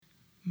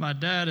My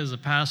dad is a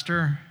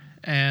pastor,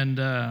 and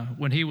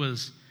when he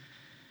was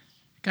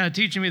kind of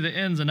teaching me the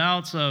ins and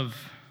outs of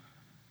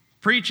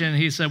preaching,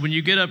 he said, when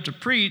you get up to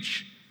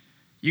preach,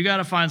 you got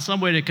to find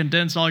some way to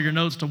condense all your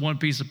notes to one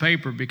piece of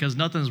paper, because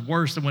nothing's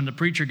worse than when the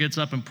preacher gets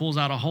up and pulls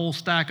out a whole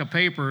stack of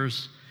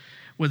papers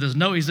with his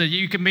note. He said,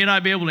 may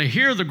not be able to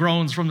hear the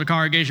groans from the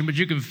congregation, but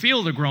you can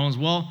feel the groans.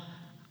 Well,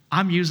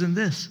 I'm using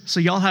this. So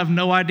y'all have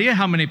no idea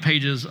how many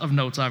pages of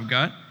notes I've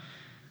got.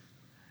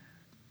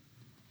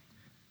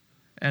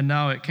 And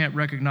now it can't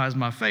recognize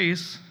my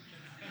face,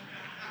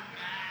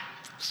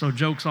 so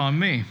joke's on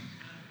me.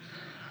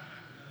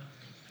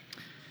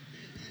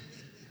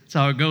 That's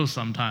how it goes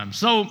sometimes.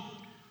 So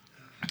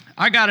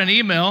I got an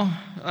email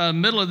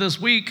middle of this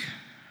week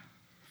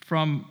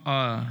from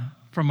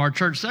our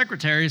church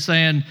secretary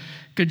saying,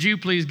 could you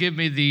please give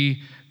me the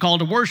call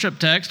to worship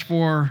text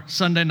for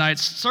Sunday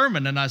night's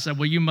sermon? And I said,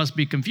 well, you must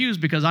be confused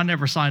because I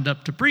never signed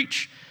up to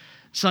preach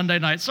Sunday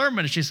night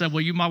sermon. And she said, well,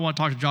 you might want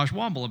to talk to Josh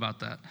Womble about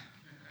that.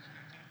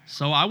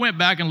 So I went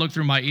back and looked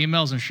through my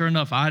emails, and sure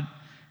enough, I'd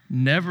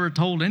never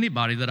told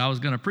anybody that I was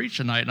going to preach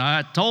tonight. And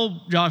I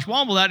told Josh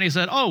Womble that, and he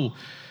said, oh,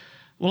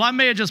 well, I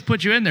may have just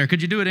put you in there.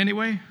 Could you do it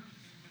anyway?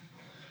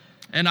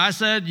 And I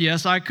said,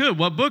 yes, I could.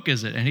 What book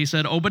is it? And he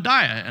said,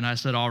 Obadiah. And I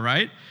said, all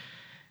right.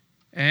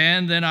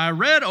 And then I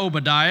read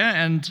Obadiah,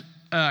 and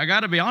I got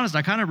to be honest,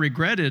 I kind of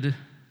regretted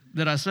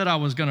that I said I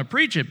was going to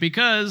preach it,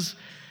 because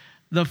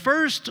the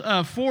first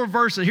 4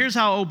 verses, here's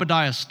how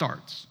Obadiah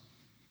starts.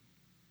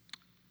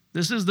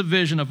 This is the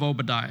vision of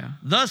Obadiah.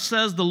 Thus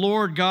says the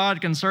Lord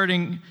God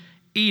concerning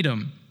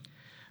Edom.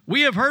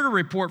 We have heard a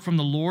report from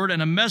the Lord,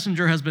 and a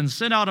messenger has been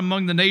sent out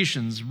among the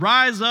nations.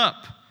 Rise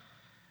up.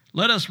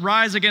 Let us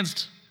rise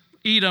against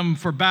Edom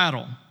for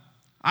battle.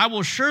 I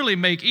will surely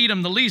make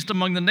Edom the least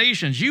among the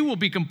nations. You will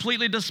be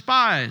completely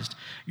despised.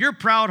 Your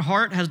proud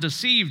heart has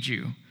deceived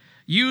you.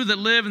 You that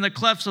live in the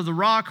clefts of the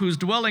rock, whose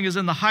dwelling is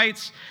in the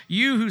heights.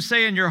 You who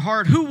say in your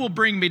heart, who will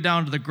bring me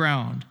down to the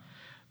ground?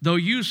 Though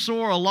you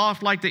soar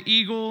aloft like the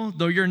eagle,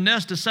 though your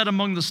nest is set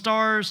among the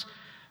stars,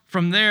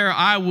 from there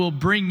I will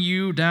bring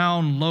you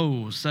down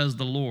low, says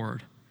the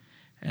Lord.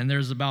 And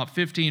there's about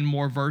 15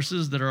 more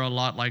verses that are a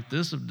lot like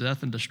this, of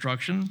death and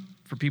destruction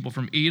for people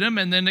from Edom.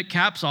 And then it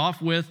caps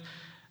off with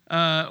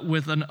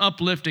an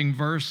uplifting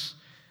verse,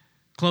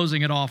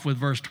 closing it off with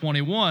verse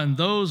 21.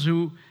 Those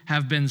who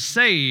have been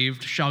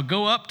saved shall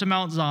go up to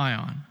Mount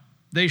Zion.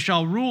 They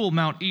shall rule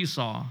Mount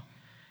Esau,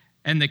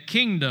 and the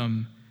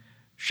kingdom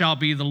shall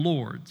be the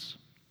Lord's.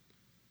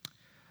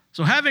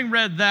 So having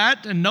read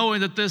that and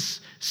knowing that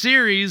this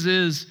series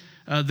is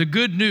the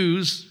good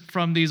news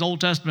from these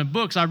Old Testament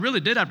books, I really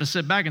did have to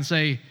sit back and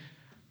say,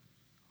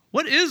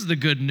 what is the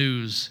good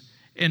news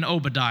in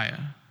Obadiah?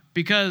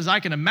 Because I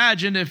can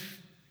imagine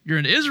if you're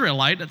an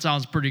Israelite, that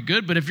sounds pretty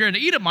good, but if you're an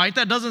Edomite,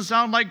 that doesn't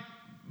sound like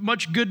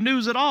much good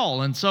news at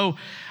all. And so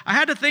I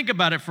had to think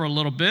about it for a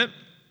little bit.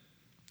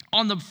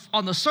 On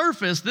the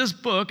surface, this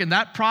book and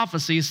that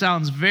prophecy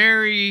sounds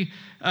very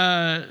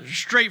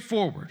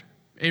straightforward.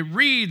 It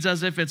reads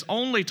as if it's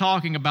only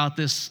talking about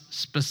this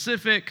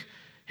specific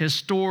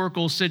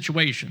historical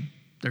situation.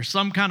 There's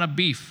some kind of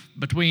beef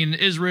between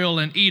Israel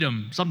and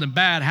Edom. Something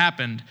bad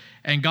happened,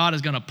 and God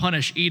is going to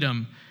punish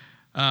Edom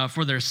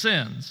for their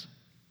sins.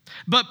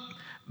 But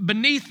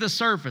beneath the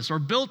surface, or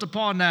built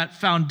upon that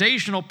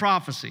foundational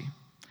prophecy,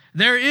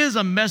 there is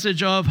a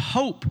message of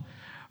hope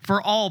for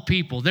all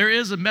people. There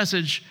is a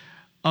message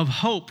of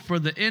hope for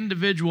the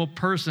individual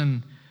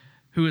person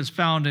who is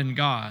found in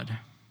God.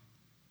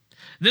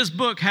 This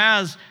book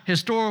has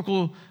has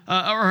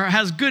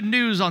good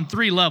news on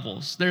 3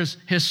 levels. There's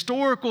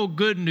historical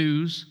good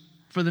news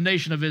for the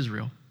nation of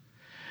Israel.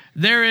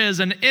 There is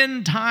an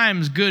end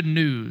times good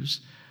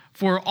news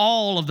for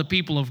all of the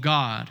people of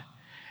God.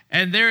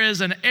 And there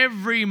is an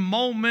every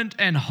moment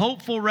and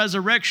hopeful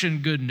resurrection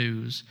good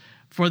news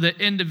for the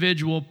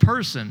individual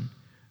person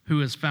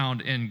who is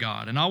found in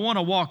God. And I want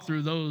to walk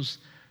through those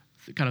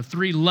kind of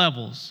 3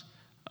 levels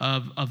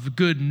of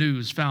good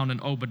news found in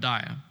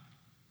Obadiah.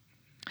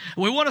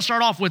 We want to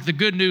start off with the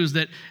good news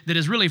that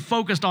is really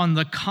focused on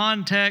the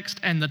context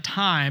and the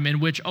time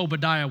in which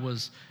Obadiah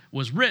was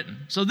written.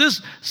 So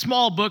this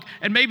small book,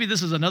 and maybe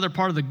this is another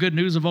part of the good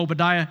news of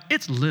Obadiah,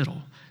 it's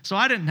little. So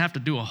I didn't have to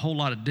do a whole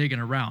lot of digging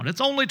around. It's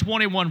only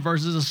 21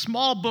 verses, a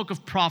small book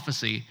of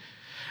prophecy.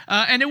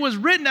 And it was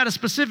written at a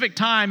specific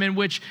time in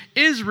which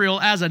Israel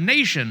as a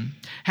nation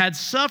had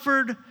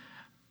suffered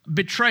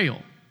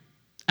betrayal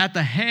at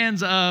the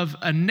hands of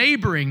a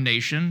neighboring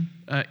nation,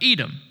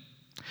 Edom.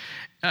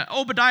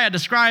 Obadiah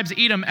describes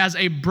Edom as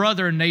a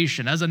brother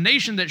nation, as a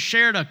nation that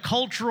shared a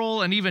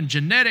cultural and even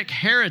genetic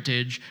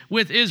heritage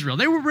with Israel.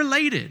 They were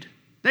related.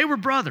 They were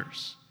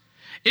brothers.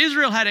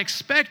 Israel had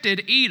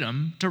expected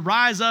Edom to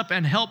rise up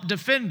and help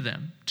defend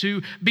them,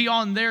 to be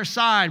on their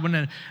side when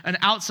an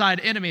outside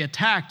enemy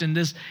attacked. And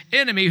this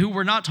enemy, who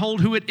we're not told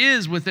who it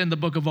is within the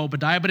book of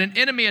Obadiah, but an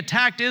enemy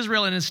attacked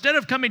Israel, and instead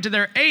of coming to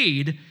their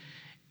aid,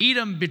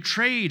 Edom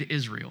betrayed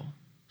Israel,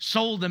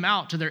 sold them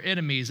out to their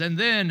enemies, and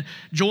then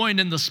joined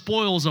in the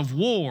spoils of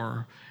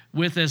war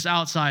with this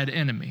outside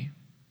enemy.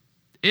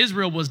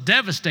 Israel was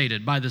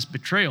devastated by this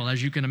betrayal,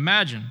 as you can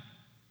imagine.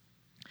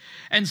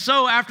 And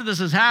so after this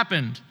has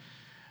happened,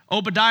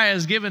 Obadiah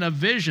is given a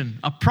vision,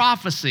 a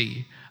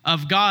prophecy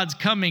of God's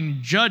coming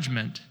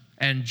judgment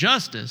and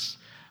justice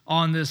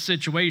on this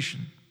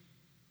situation.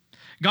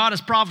 God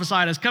is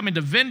prophesied as coming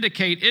to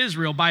vindicate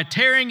Israel by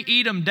tearing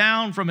Edom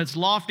down from its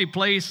lofty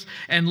place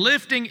and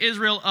lifting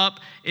Israel up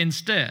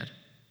instead.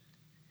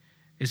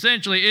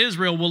 Essentially,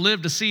 Israel will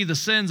live to see the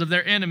sins of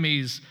their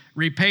enemies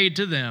repaid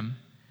to them,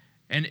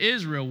 and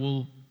Israel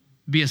will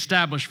be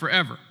established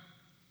forever.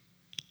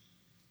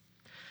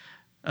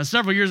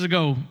 Several years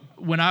ago,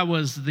 when I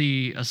was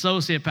the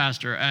associate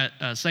pastor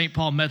at St.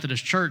 Paul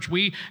Methodist Church,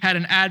 we had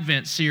an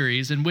Advent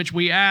series in which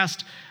we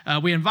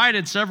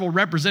invited several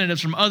representatives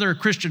from other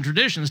Christian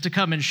traditions to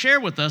come and share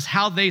with us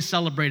how they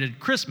celebrated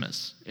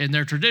Christmas in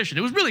their tradition.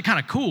 It was really kind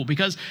of cool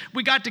because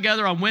we got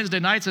together on Wednesday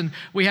nights and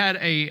we had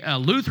a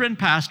Lutheran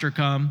pastor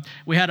come,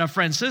 we had a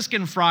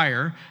Franciscan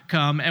friar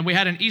come, and we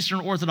had an Eastern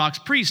Orthodox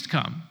priest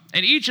come.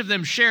 And each of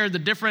them shared the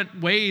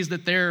different ways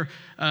that their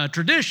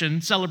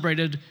tradition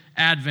celebrated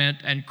Advent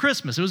and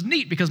Christmas. It was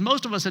neat because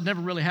most of us had never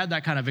really had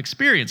that kind of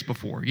experience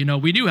before. You know,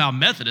 we knew how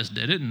Methodists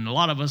did it, and a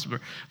lot of us were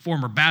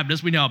former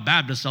Baptists. We know how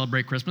Baptists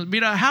celebrate Christmas.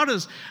 But how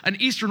does an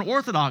Eastern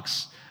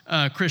Orthodox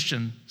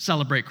Christian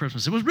celebrate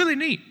Christmas? It was really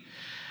neat.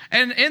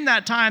 And in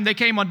that time, they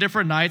came on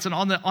different nights, and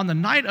on the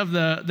night of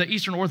the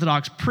Eastern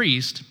Orthodox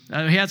priest,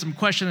 he had some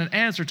question and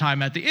answer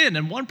time at the end,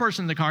 and one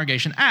person in the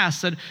congregation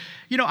said,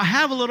 you know, I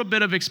have a little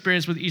bit of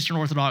experience with Eastern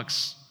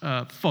Orthodox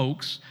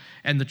folks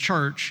and the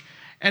church,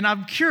 and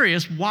I'm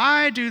curious,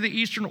 why do the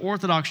Eastern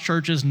Orthodox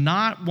churches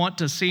not want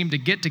to seem to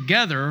get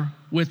together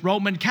with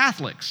Roman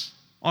Catholics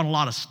on a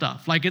lot of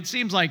stuff? Like, it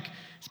seems like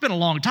it's been a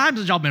long time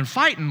since y'all been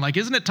fighting. Like,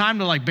 isn't it time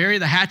to like bury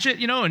the hatchet,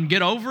 you know, and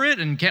get over it?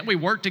 And can't we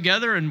work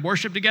together and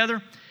worship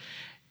together?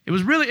 It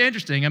was really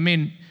interesting. I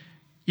mean,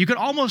 you could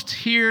almost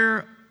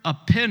hear a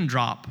pin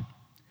drop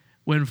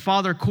when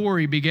Father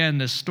Corey began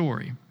this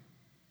story.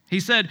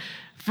 He said,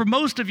 for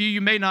most of you, you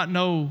may not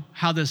know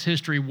how this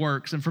history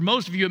works, and for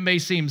most of you, it may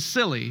seem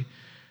silly,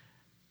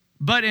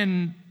 but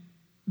in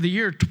the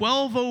year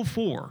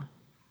 1204,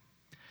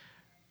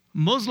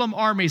 Muslim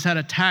armies had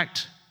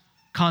attacked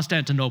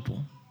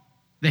Constantinople.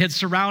 They had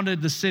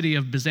surrounded the city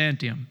of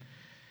Byzantium.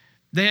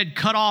 They had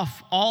cut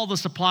off all the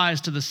supplies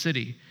to the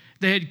city.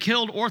 They had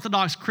killed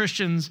Orthodox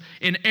Christians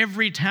in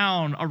every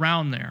town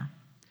around there.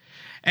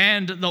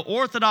 And the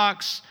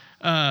Orthodox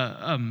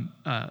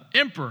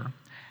emperor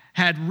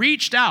had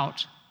reached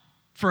out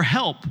for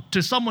help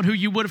to someone who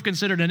you would have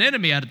considered an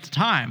enemy at the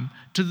time,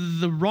 to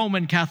the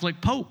Roman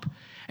Catholic Pope.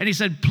 And he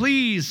said,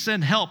 please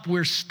send help.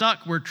 We're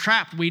stuck. We're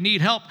trapped. We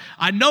need help.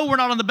 I know we're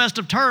not on the best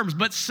of terms,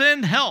 but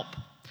send help.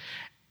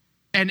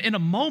 And in a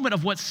moment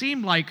of what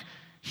seemed like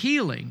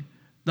healing,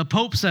 the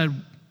Pope said,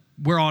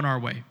 we're on our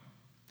way.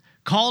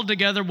 Called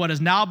together what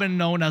has now been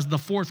known as the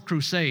Fourth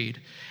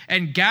Crusade,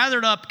 and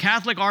gathered up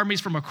Catholic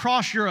armies from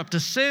across Europe to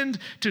send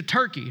to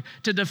Turkey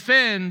to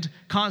defend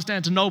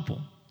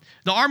Constantinople.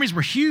 The armies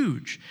were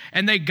huge,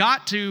 and they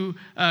got to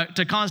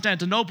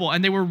Constantinople,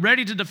 and they were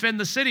ready to defend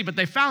the city, but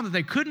they found that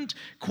they couldn't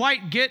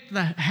quite get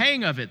the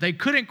hang of it. They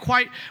couldn't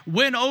quite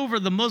win over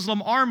the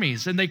Muslim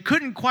armies, and they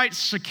couldn't quite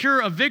secure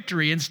a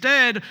victory.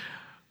 Instead,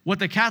 what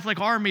the Catholic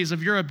armies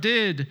of Europe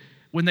did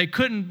when they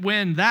couldn't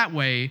win that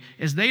way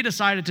is they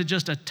decided to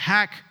just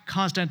attack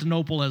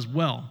Constantinople as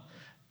well,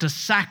 to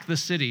sack the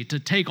city,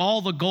 to take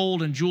all the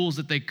gold and jewels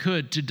that they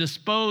could, to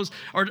depose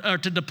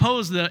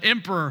the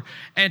emperor,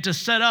 and to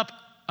set up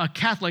a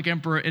Catholic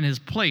emperor in his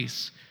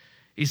place.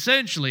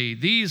 Essentially,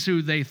 these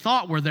who they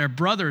thought were their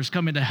brothers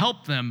coming to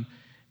help them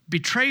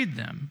betrayed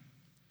them,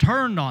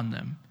 turned on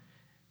them,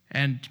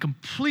 and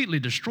completely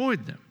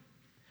destroyed them.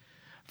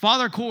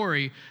 Father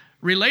Corey,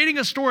 relating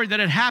a story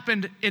that had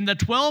happened in the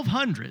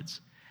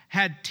 1200s,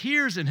 had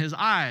tears in his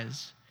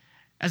eyes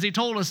as he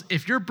told us,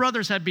 if your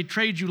brothers had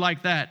betrayed you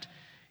like that,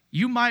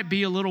 you might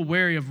be a little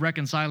wary of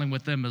reconciling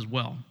with them as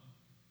well.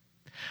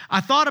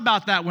 I thought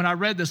about that when I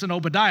read this in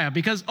Obadiah,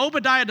 because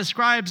Obadiah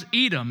describes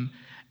Edom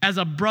as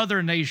a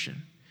brother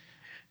nation.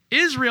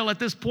 Israel at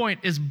this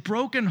point is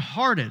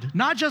brokenhearted,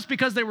 not just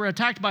because they were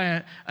attacked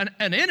by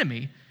an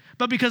enemy,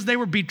 but because they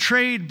were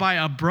betrayed by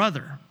a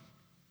brother.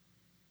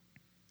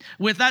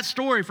 With that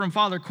story from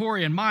Father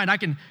Corey in mind,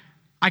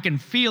 I can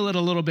feel it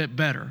a little bit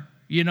better,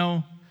 you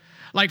know?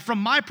 Like, from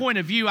my point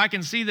of view, I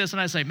can see this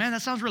and I say, man,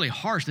 that sounds really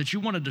harsh that you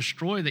want to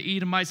destroy the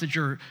Edomites, that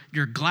you're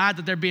glad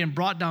that they're being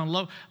brought down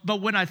low. But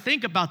when I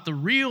think about the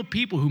real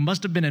people who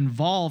must have been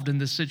involved in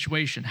this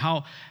situation,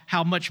 how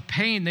much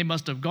pain they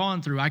must have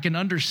gone through, I can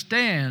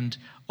understand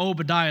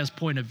Obadiah's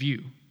point of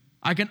view.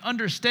 I can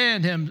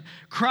understand him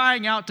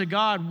crying out to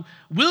God,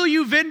 will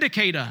you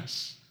vindicate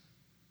us?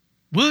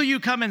 Will you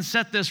come and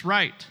set this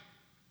right?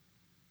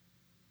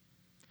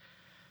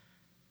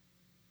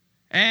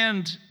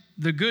 And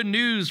the good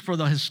news for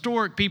the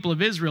historic people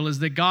of Israel is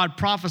that God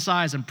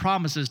prophesies and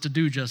promises to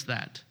do just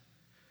that,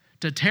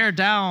 to tear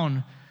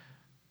down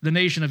the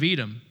nation of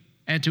Edom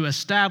and to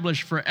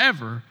establish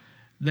forever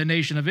the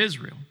nation of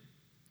Israel.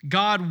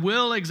 God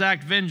will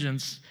exact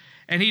vengeance,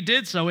 And he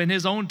did so in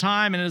his own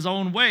time and in his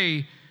own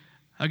way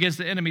against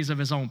the enemies of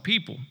his own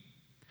people.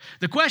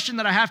 The question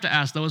that I have to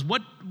ask, though, is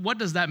what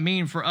does that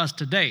mean for us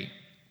today?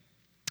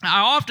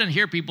 I often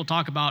hear people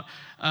talk about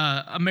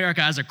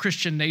America as a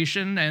Christian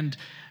nation, and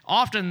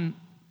often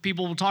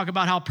people will talk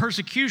about how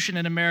persecution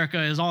in America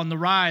is on the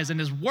rise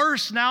and is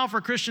worse now for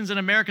Christians in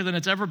America than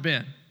it's ever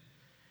been.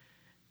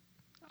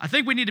 I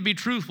think we need to be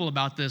truthful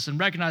about this and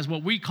recognize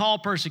what we call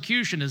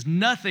persecution is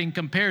nothing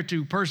compared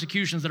to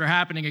persecutions that are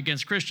happening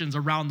against Christians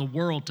around the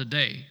world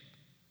today.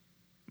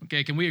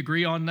 Okay, can we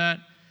agree on that?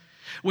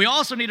 We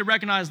also need to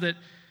recognize that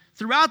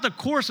throughout the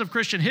course of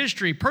Christian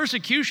history,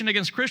 persecution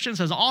against Christians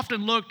has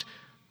often looked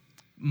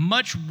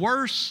much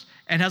worse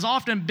and has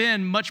often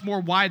been much more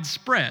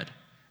widespread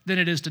than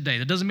it is today.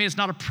 That doesn't mean it's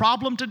not a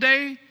problem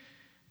today,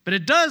 but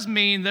it does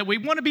mean that we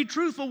want to be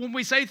truthful when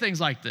we say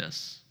things like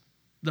this.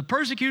 The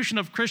persecution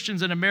of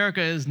Christians in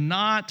America is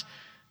not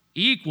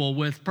equal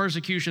with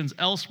persecutions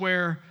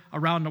elsewhere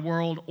around the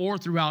world or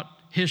throughout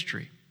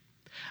history.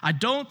 I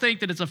don't think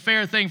that it's a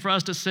fair thing for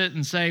us to sit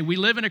and say, we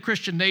live in a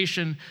Christian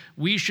nation,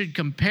 we should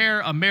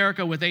compare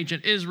America with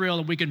ancient Israel,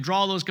 and we can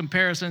draw those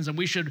comparisons, and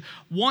we should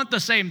want the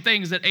same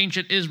things that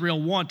ancient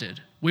Israel wanted.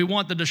 We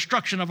want the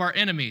destruction of our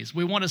enemies.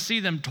 We want to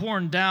see them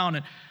torn down.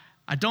 And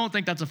I don't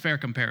think that's a fair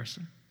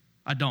comparison.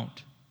 I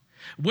don't.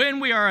 When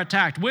we are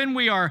attacked, when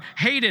we are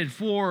hated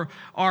for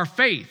our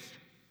faith,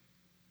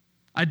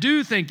 I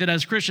do think that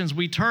as Christians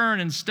we turn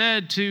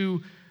instead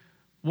to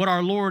what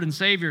our Lord and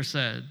Savior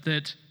said,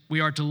 that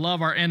we are to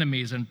love our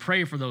enemies and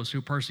pray for those who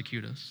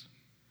persecute us.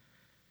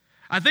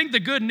 I think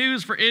the good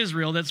news for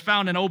Israel that's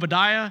found in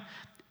Obadiah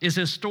is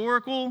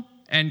historical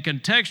and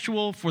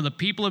contextual for the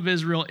people of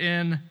Israel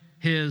in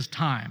his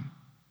time.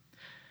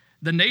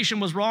 The nation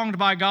was wronged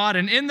by God,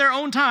 and in their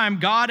own time,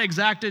 God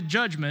exacted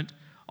judgment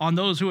on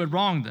those who had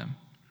wronged them.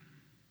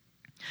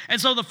 And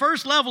so the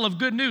first level of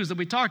good news that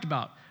we talked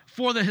about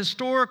for the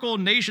historical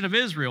nation of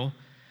Israel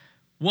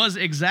was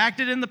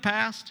exacted in the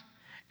past.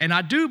 And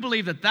I do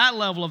believe that that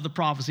level of the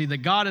prophecy,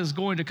 that God is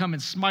going to come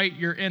and smite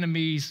your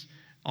enemies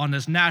on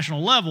this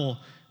national level,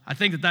 I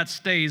think that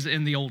stays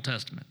in the Old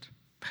Testament.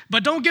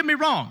 But don't get me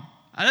wrong.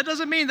 That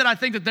doesn't mean that I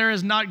think that there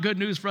is not good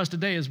news for us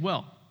today as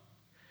well.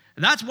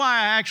 That's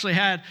why I actually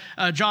had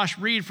Josh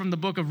read from the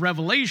book of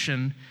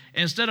Revelation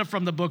instead of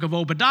from the book of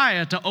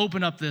Obadiah to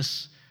open up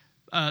this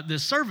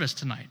service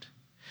tonight.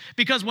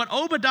 Because what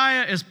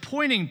Obadiah is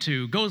pointing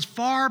to goes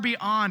far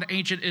beyond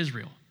ancient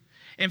Israel.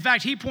 In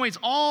fact, he points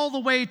all the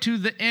way to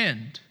the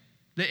end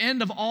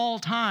of all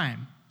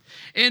time,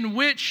 in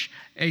which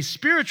a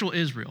spiritual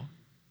Israel,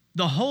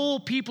 the whole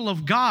people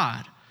of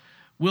God,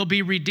 will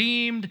be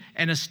redeemed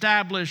and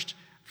established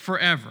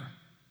forever.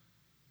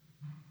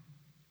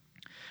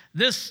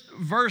 This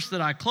verse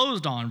that I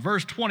closed on,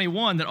 verse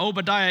 21, that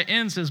Obadiah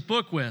ends his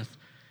book with,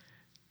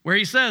 where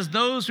he says,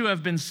 those who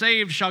have been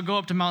saved shall go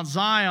up to Mount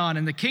Zion,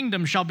 and the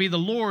kingdom shall be the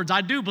Lord's. I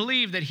do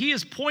believe that he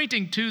is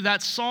pointing to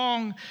that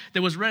song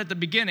that was read at the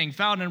beginning,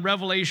 found in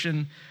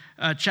Revelation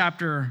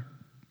chapter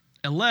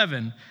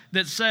 11,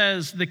 that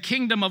says, the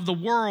kingdom of the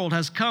world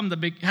has become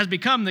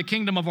the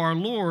kingdom of our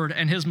Lord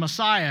and his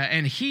Messiah,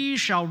 and he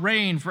shall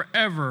reign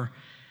forever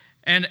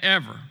and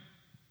ever.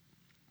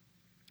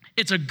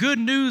 It's a good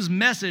news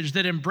message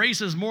that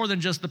embraces more than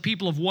just the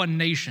people of one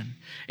nation.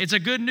 It's a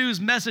good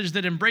news message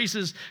that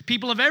embraces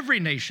people of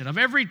every nation, of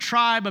every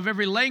tribe, of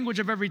every language,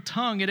 of every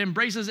tongue. It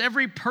embraces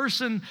every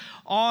person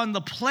on the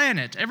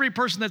planet, every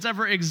person that's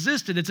ever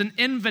existed. It's an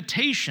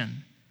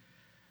invitation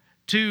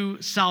to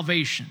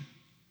salvation.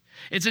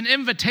 It's an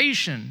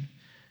invitation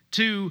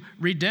to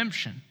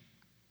redemption.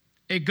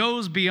 It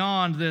goes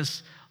beyond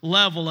this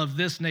level of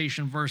this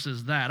nation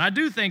versus that. I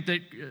do think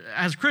that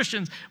as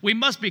Christians, we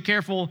must be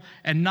careful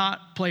and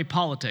not play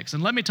politics.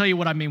 And let me tell you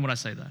what I mean when I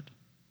say that.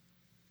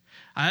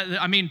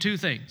 I mean two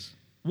things.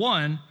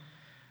 One,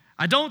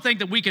 I don't think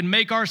that we can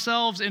make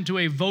ourselves into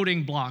a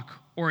voting block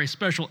or a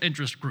special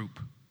interest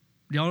group.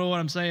 Y'all know what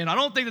I'm saying? I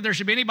don't think that there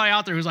should be anybody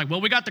out there who's like, well,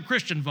 we got the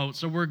Christian vote,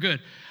 so we're good.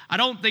 I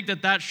don't think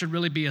that should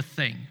really be a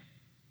thing,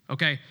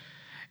 okay?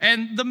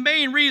 And the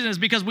main reason is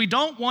because we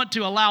don't want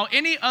to allow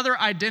any other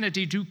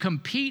identity to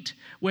compete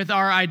with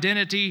our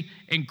identity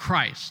in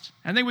Christ.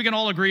 I think we can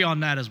all agree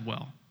on that as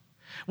well.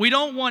 We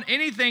don't want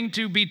anything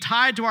to be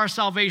tied to our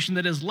salvation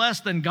that is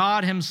less than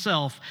God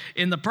himself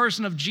in the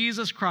person of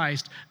Jesus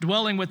Christ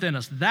dwelling within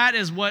us. That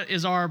is what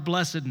is our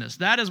blessedness.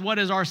 That is what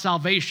is our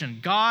salvation,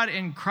 God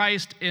in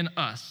Christ in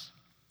us.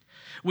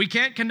 We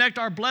can't connect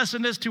our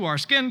blessedness to our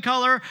skin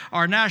color,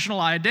 our national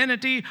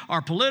identity,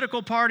 our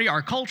political party,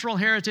 our cultural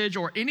heritage,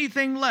 or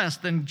anything less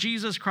than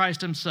Jesus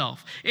Christ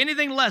himself.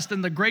 Anything less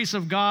than the grace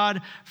of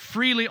God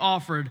freely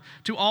offered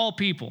to all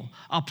people,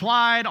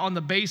 applied on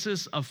the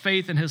basis of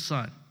faith in his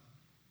Son.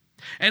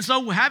 And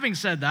so having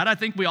said that, I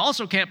think we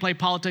also can't play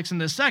politics in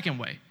this second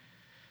way.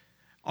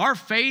 Our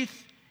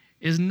faith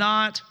is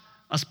not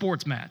a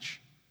sports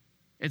match.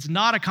 It's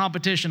not a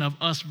competition of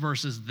us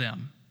versus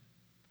them.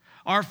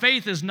 Our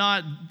faith is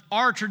not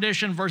our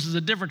tradition versus a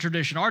different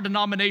tradition, our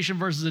denomination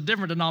versus a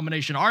different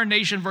denomination, our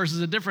nation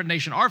versus a different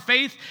nation. Our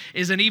faith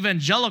is an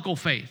evangelical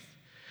faith,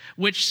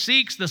 which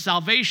seeks the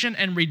salvation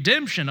and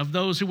redemption of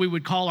those who we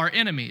would call our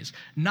enemies,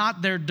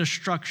 not their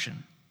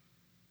destruction.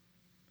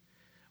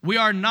 We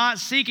are not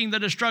seeking the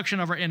destruction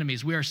of our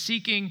enemies. We are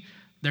seeking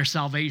their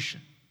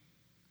salvation.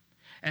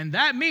 And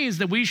that means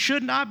that we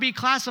should not be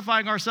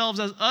classifying ourselves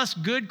as us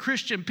good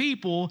Christian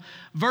people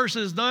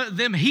versus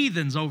them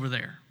heathens over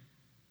there.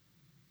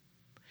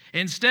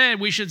 Instead,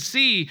 we should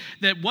see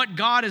that what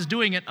God is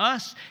doing in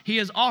us, he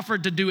has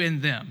offered to do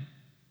in them.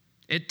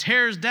 It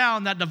tears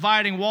down that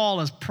dividing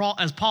wall, as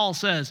Paul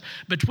says,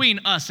 between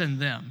us and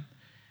them.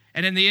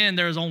 And in the end,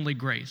 there is only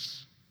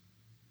grace.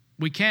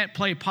 We can't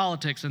play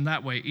politics in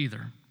that way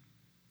either.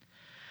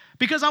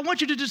 Because I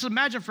want you to just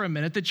imagine for a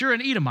minute that you're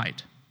an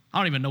Edomite. I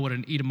don't even know what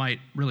an Edomite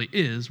really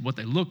is, what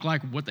they look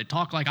like, what they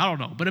talk like, I don't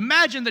know. But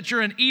imagine that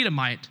you're an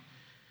Edomite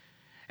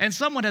and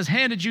someone has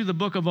handed you the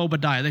book of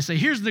Obadiah. They say,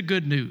 here's the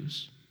good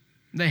news.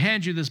 They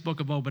hand you this book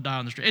of Obadiah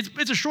on the street.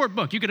 It's a short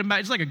book. You can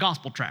imagine, it's like a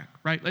gospel tract,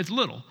 right? It's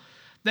little.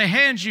 They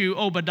hand you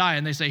Obadiah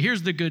and they say,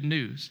 here's the good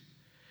news.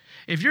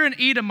 If you're an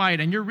Edomite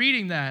and you're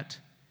reading that,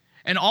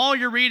 and all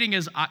you're reading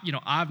is,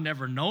 I've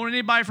never known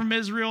anybody from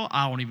Israel.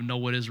 I don't even know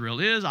what Israel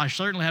is. I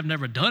certainly have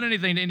never done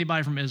anything to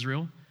anybody from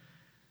Israel.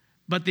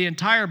 But the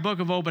entire book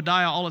of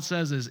Obadiah, all it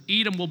says is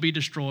Edom will be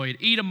destroyed.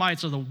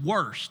 Edomites are the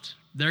worst.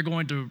 They're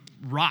going to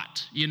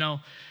rot,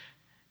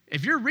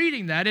 If you're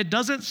reading that, it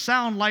doesn't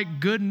sound like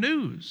good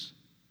news.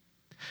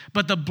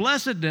 But the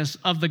blessedness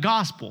of the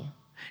gospel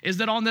is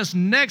that on this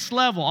next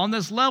level, on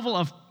this level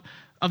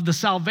of the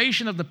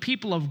salvation of the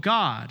people of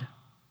God,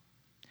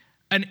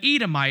 an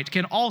Edomite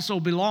can also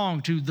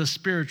belong to the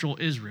spiritual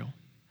Israel.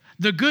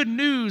 The good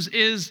news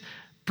is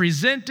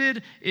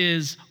presented,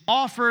 is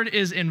offered,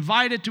 is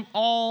invited to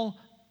all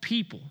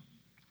people.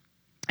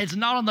 It's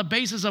not on the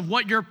basis of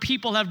what your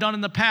people have done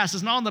in the past.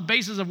 It's not on the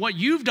basis of what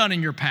you've done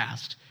in your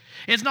past.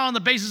 It's not on the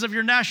basis of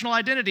your national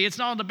identity. It's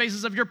not on the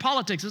basis of your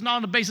politics. It's not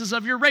on the basis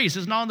of your race.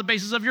 It's not on the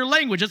basis of your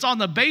language. It's on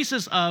the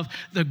basis of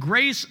the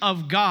grace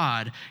of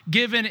God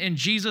given in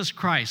Jesus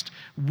Christ.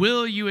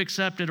 Will you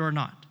accept it or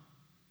not?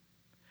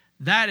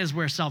 That is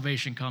where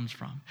salvation comes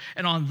from.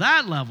 And on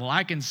that level,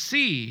 I can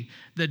see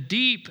the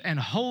deep and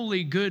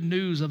holy good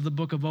news of the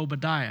book of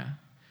Obadiah,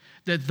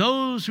 that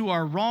those who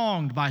are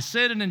wronged by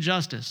sin and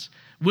injustice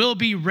will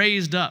be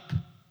raised up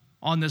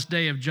on this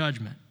day of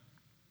judgment.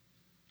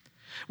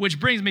 Which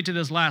brings me to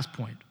this last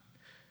point.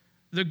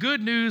 The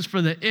good news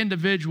for the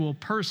individual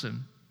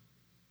person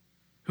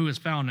who is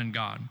found in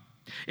God.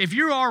 If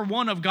you are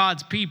one of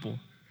God's people,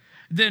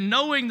 then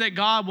knowing that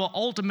God will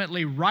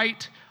ultimately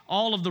right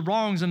all of the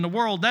wrongs in the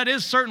world, that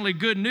is certainly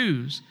good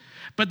news.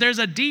 But there's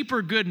a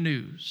deeper good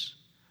news.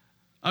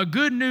 A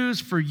good news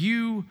for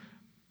you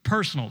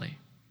personally.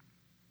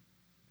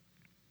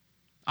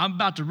 I'm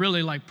about to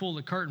really pull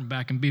the curtain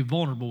back and be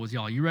vulnerable with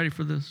y'all. You ready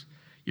for this?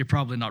 You're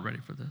probably not ready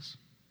for this.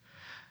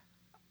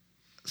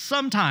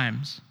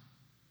 Sometimes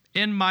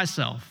in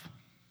myself,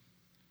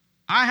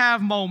 I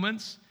have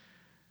moments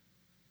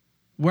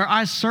where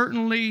I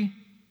certainly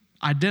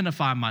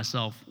identify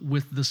myself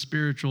with the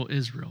spiritual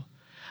Israel.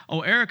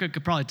 Oh, Erica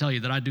could probably tell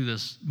you that I do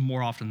this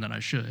more often than I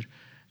should.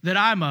 That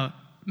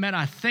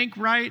I think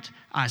right,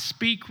 I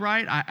speak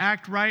right, I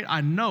act right,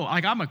 I know.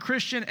 I'm a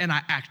Christian and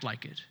I act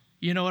like it.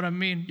 You know what I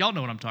mean? Y'all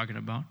know what I'm talking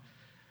about.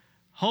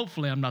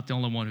 Hopefully I'm not the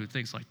only one who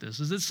thinks like this.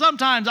 Is that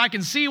sometimes I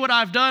can see what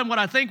I've done, what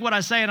I think, what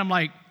I say, and I'm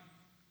like,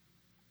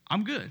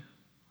 I'm good.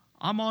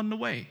 I'm on the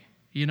way,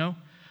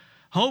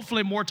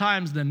 Hopefully more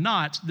times than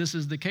not, this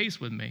is the case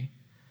with me.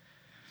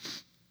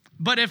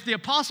 But if the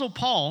Apostle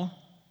Paul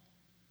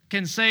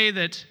can say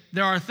that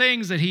there are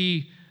things that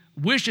he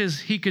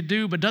wishes he could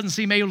do but doesn't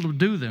seem able to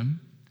do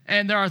them,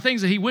 and there are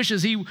things that he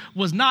wishes he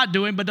was not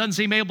doing but doesn't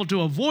seem able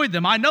to avoid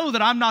them, I know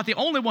that I'm not the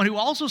only one who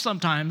also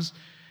sometimes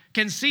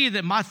can see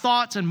that my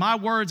thoughts and my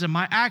words and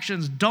my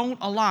actions don't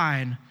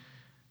align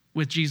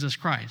with Jesus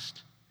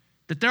Christ.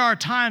 That there are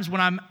times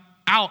when I'm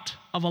out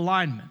of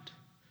alignment.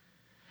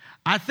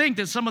 I think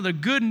that some of the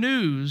good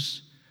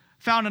news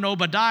found in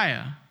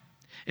Obadiah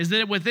is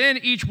that within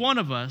each one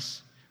of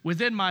us,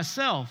 within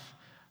myself,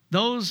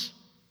 those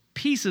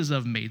pieces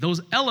of me,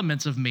 those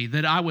elements of me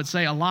that I would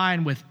say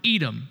align with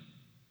Edom,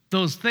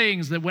 those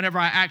things that whenever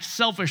I act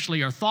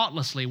selfishly or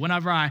thoughtlessly,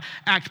 whenever I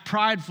act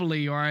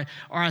pridefully or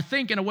I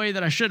think in a way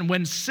that I shouldn't,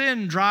 when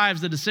sin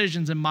drives the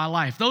decisions in my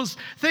life, those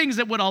things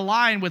that would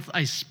align with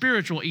a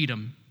spiritual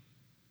Edom,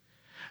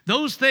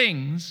 those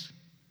things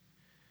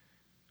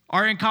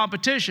are in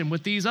competition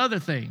with these other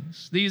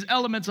things, these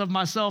elements of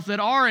myself that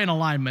are in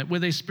alignment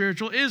with a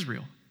spiritual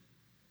Israel.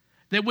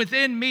 That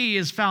within me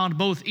is found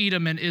both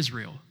Edom and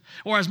Israel.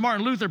 Or as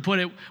Martin Luther put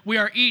it, we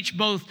are each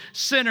both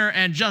sinner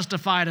and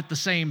justified at the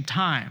same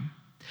time.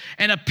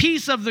 And a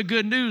piece of the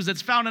good news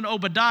that's found in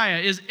Obadiah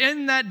is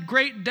in that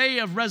great day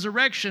of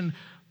resurrection,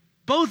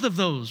 both of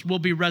those will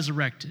be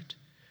resurrected.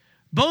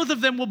 Both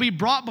of them will be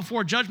brought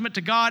before judgment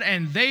to God,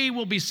 and they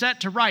will be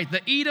set to right.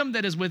 The Edom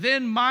that is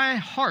within my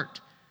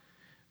heart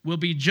will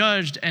be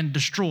judged and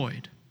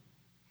destroyed,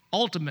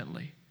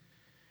 ultimately.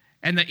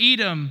 And the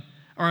Edom,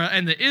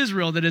 and the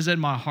Israel that is in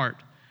my heart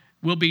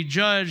will be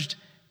judged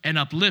and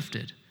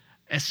uplifted.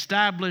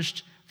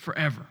 established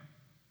forever.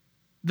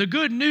 The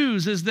good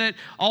news is that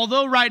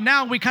although right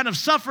now we kind of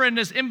suffer in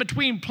this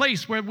in-between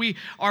place where we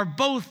are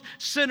both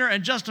sinner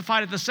and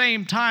justified at the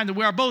same time, that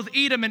we are both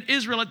Edom and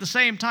Israel at the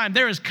same time,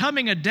 there is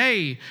coming a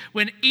day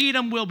when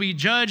Edom will be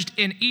judged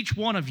in each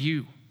one of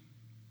you,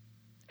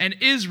 and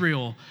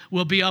Israel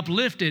will be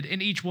uplifted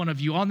in each one of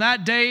you. On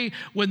that day,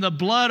 when the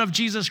blood of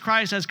Jesus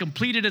Christ has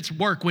completed its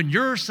work, when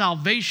your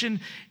salvation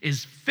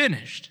is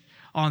finished,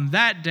 on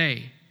that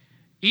day,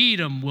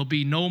 Edom will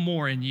be no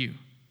more in you.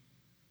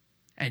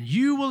 And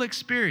you will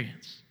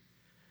experience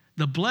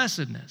the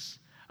blessedness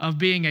of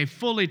being a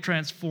fully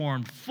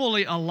transformed,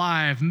 fully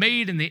alive,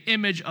 made in the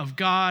image of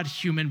God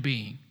human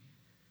being.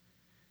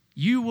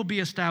 You will be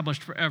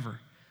established forever,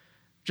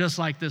 just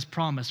like this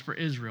promise for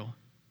Israel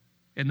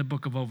in the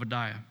book of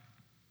Obadiah.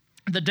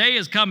 The day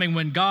is coming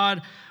when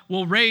God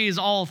will raise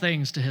all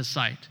things to his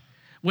sight,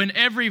 when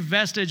every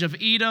vestige of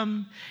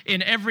Edom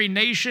in every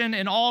nation,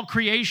 in all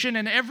creation,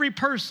 and every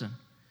person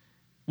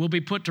will be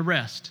put to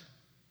rest.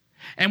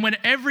 And when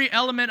every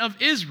element of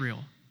Israel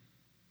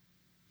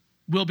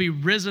will be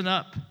risen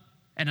up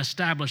and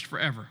established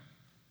forever.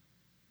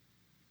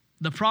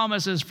 The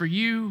promise is for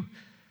you,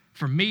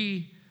 for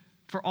me,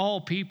 for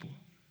all people.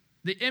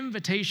 The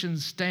invitation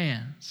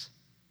stands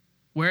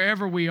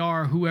wherever we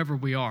are, whoever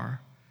we are.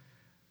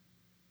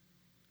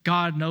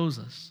 God knows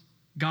us.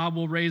 God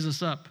will raise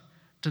us up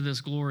to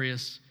this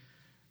glorious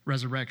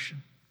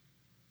resurrection.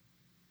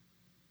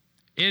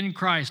 In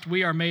Christ,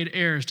 we are made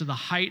heirs to the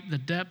height, the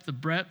depth, the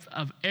breadth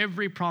of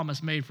every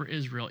promise made for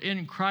Israel.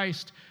 In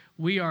Christ,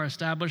 we are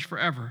established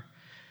forever.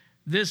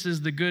 This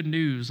is the good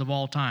news of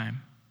all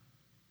time,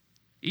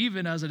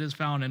 even as it is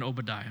found in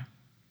Obadiah.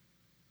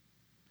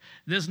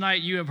 This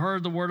night you have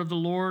heard the word of the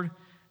Lord.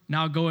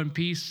 Now go in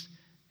peace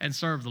and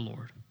serve the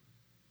Lord.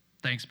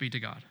 Thanks be to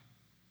God.